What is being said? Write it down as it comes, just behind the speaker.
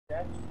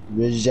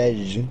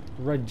Rajaj.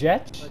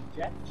 Rajaj?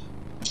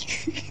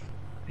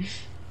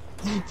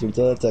 So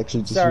that's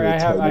actually just Sorry, really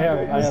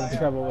I have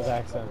trouble with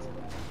accents.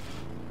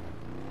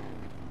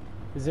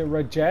 Is it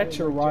Rajaj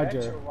or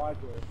Roger?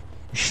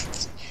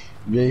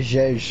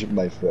 Rajaj,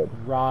 my friend.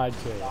 Roger,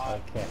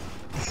 okay.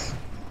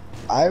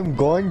 I'm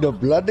going to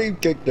bloody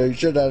kick the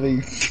shit out of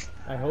you.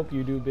 I hope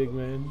you do, big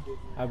man.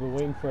 I've been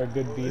waiting for a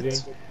good beating.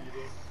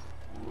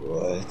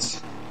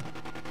 What?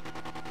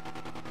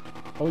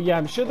 Oh yeah,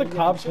 I'm sure the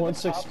cops won't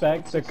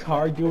suspect the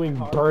car doing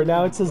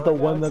burnouts is the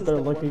one that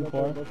they're looking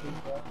for.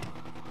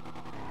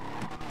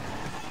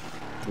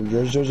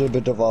 There's a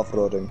bit of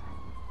off-roading.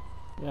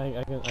 Yeah,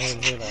 I can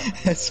hear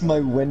that. That's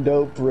my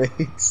window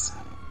brakes.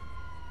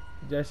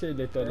 Just a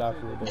little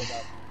off-roading.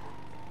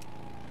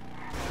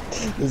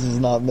 This is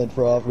not meant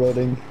for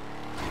off-roading.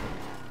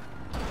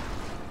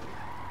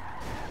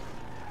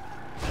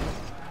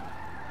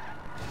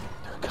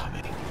 They're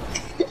coming.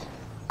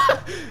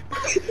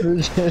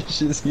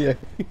 She's here.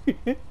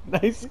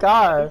 Nice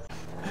car.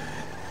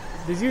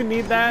 Did you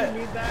need that?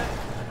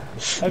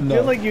 I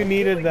feel like you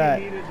needed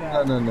that.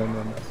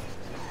 No.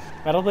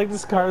 I don't think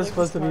this car is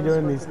supposed to be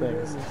doing these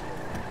things.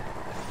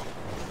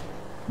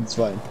 It's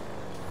fine.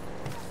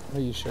 Are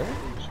you sure?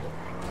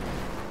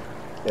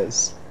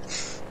 Yes.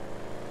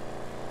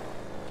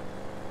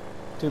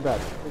 Too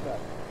bad.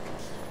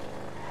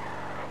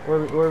 Where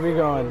are we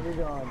going?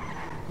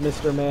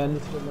 Mr. Man.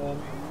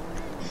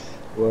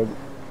 We're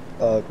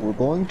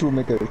going to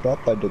make a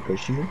stop at the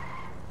casino.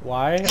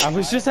 Why? I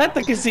was just at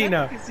the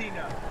casino.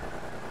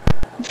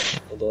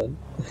 Hold on.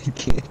 I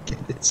can't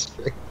get it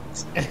straight.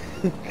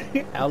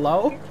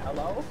 Hello?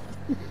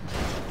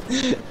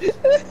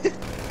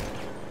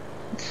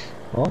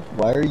 Huh?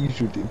 Why are you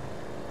shooting?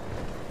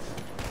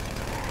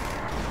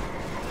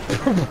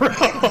 Bro!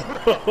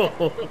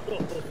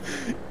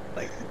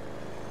 Like...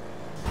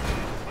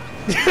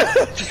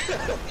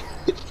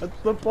 What's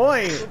the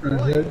point?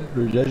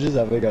 Rajaj is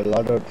having a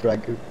lot of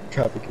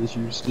traffic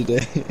issues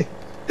today.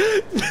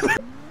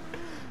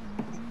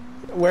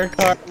 Where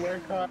car? Where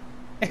car?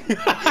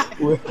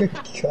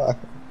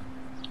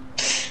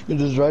 It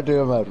is right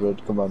here, my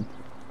friend. Come on.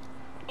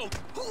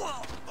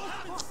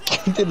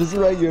 It is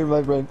right here,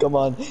 my friend. Come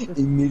on.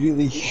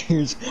 Immediately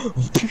here's.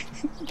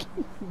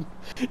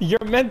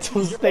 Your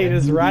mental state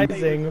is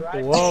rising.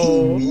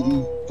 Whoa.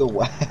 Immediate the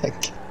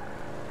whack.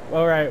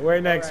 Alright,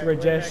 where next,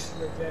 Rajesh?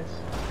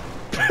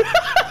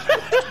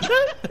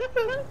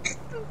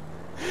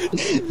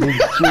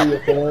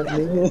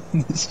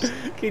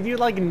 Can you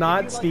like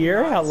not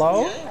steer?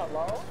 Hello?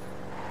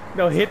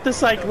 No, hit the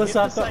cyclist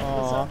off the.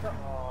 Aww.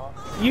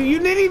 You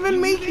didn't even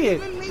make it.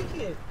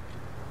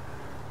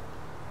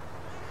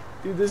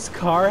 Dude, this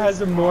car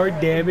has more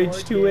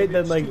damage to it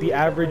than like the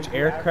average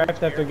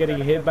aircraft after getting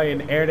hit by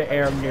an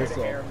air-to-air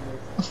missile.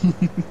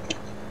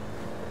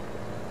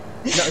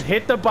 No,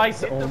 hit the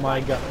bicycle. Oh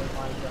my god.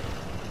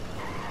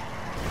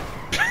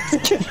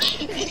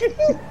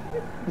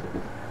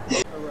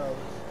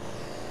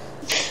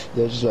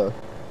 Yes, sir.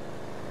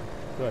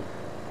 Good.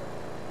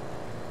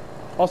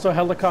 Also,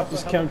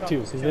 helicopters count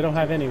too, because they don't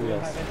have any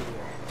wheels.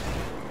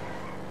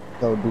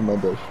 I would do my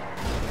best.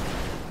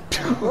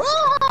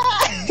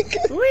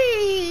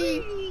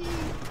 Whee!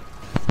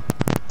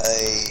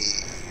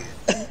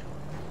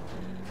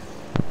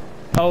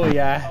 Oh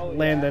yeah,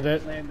 landed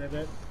it.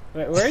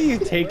 Wait, where are you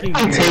taking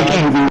me,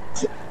 Roger?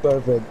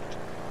 Perfect.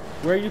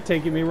 Where are you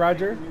taking me,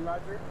 Roger?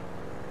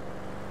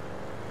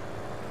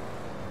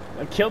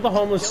 Kill the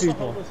homeless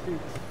people.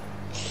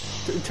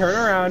 Turn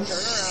around.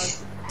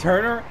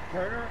 Turn around.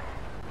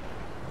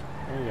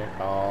 There you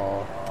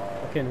go.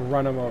 I can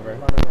run him over.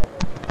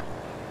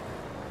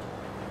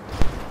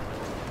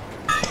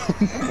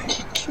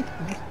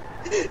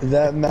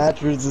 That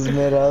mattress is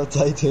made out of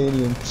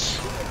titanium.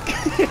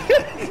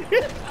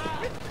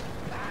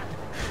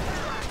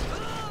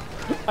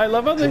 I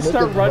love how they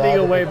start running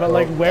away, but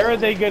like, where are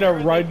they gonna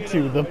run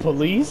to? The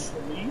police?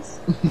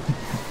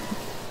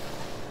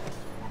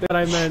 That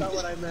I meant.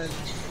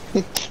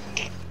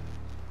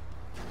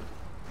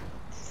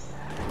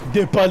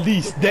 The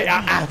police, they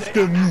are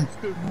after me.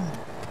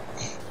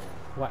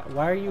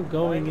 Why are you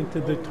going into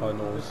the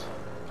tunnels?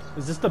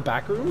 Is this the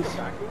back rooms?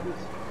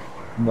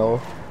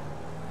 No.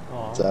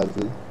 Aww.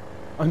 Sadly.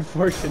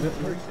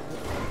 Unfortunately.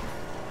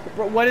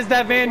 Bro, what is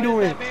that van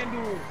doing?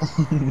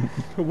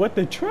 What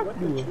the truck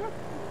doing?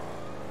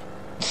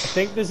 I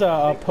think there's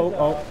a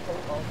Oh.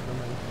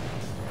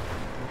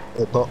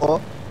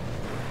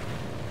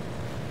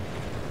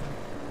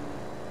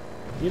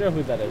 You know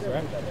who that is,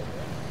 right?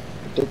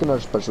 Taking our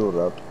special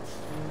route.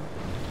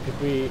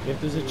 If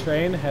there's a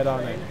train, head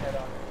on it.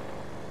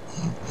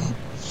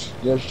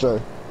 Yes,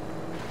 sir.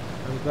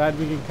 I'm glad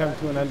we can come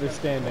to an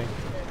understanding.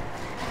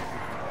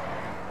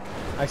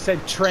 I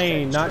said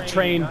train, not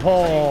train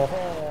pole.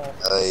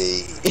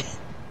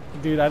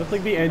 Dude, I don't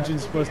think the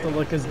engine's supposed to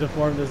look as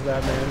deformed as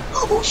that, man.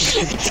 Oh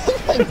shit! Oh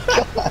my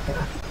god!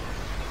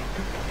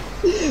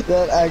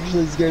 That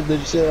actually scared the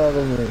shit out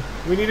of me.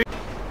 We need to.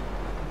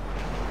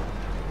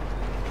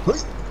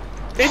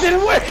 It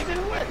didn't work!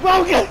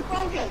 Broken!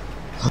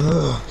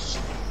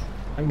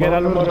 I'm getting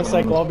on a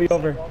motorcycle. I'll be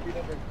over.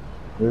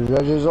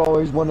 Reg has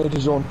always wanted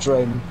his own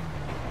train.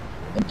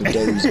 And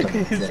today he's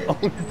coming. His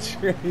own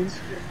train.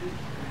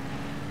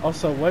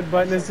 Also, what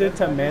button is it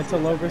to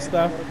mantle over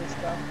stuff?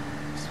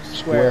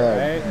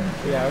 Square, right?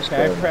 Yeah,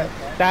 okay.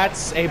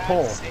 That's a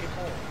pole.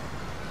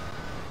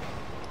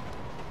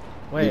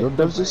 Wait. You know,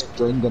 there's this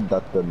train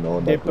conductor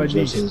known that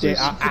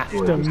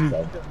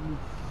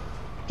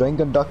train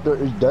conductor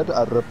is dead.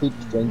 I repeat,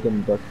 train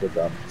conductor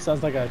gone.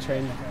 Sounds like a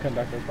train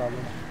conductor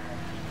problem.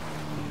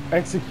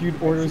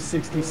 Execute Order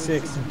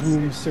 66.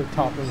 Boom, Sir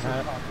Topping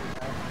Hat.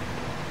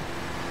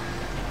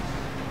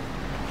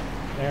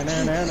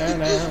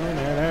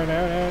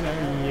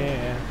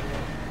 Yeah.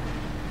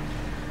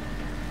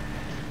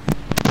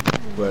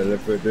 Well,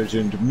 if it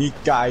isn't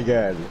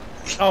Mikael.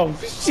 Oh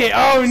shit!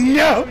 Oh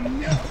no!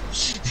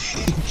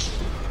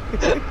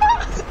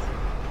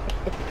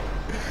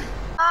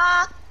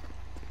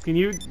 Can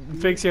you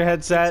fix your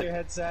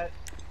headset?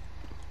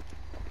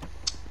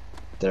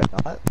 They're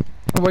not.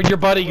 Where'd your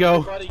buddy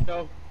go?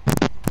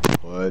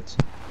 What?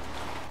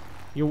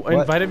 You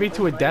invited me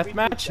to a death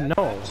match?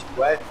 No.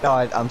 What? No,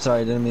 I'm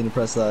sorry. I didn't mean to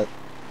press that.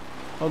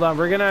 Hold on.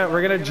 We're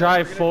gonna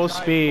drive full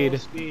speed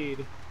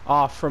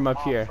off from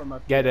up here.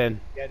 Get in.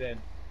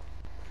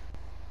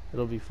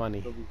 It'll be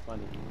funny.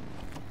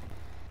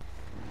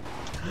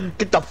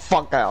 Get the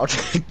fuck out.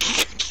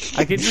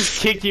 I can just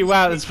kick you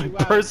out. It's my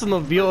personal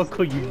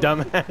vehicle, you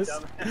dumbass.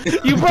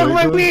 You broke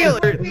my wheel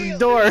or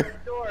door.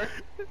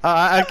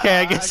 Okay,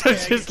 I guess I'm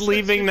just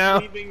leaving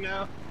now.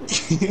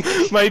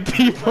 My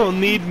people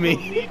need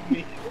me.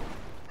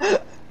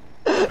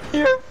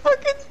 You're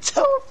fucking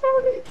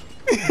telephoning.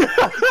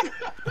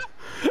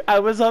 I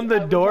was on the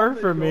door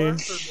for me.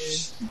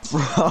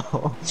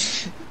 Bro.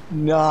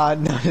 Nah,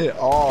 not at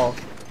all.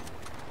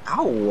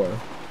 Ow.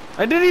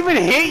 I didn't even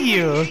hit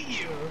you.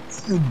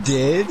 You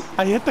did?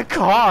 I hit the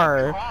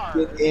car.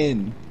 Get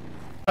in.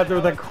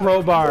 With a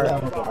crowbar.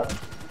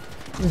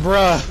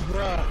 Bruh.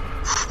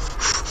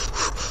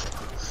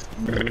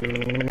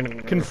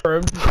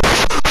 Confirmed.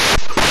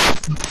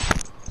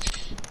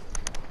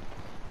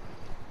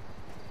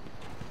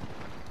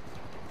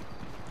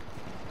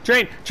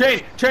 Train!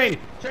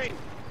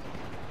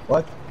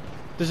 What?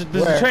 There's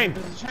a train.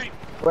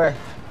 Where?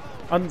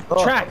 On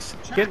tracks.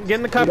 Get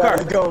in the cop car.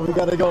 We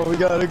gotta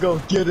go.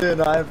 Get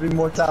in. I have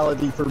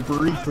immortality for a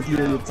brief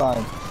period of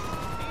time.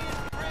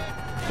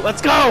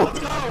 Let's go!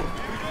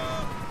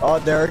 Oh,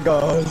 there it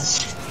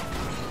goes.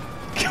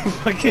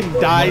 Fucking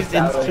dies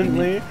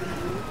instantly.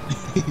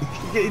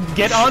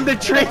 Get on the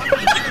train.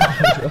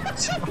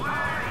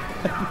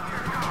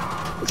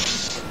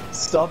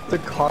 Stop the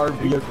car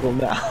vehicle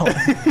now.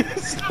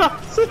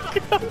 Stop the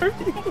car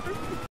vehicle.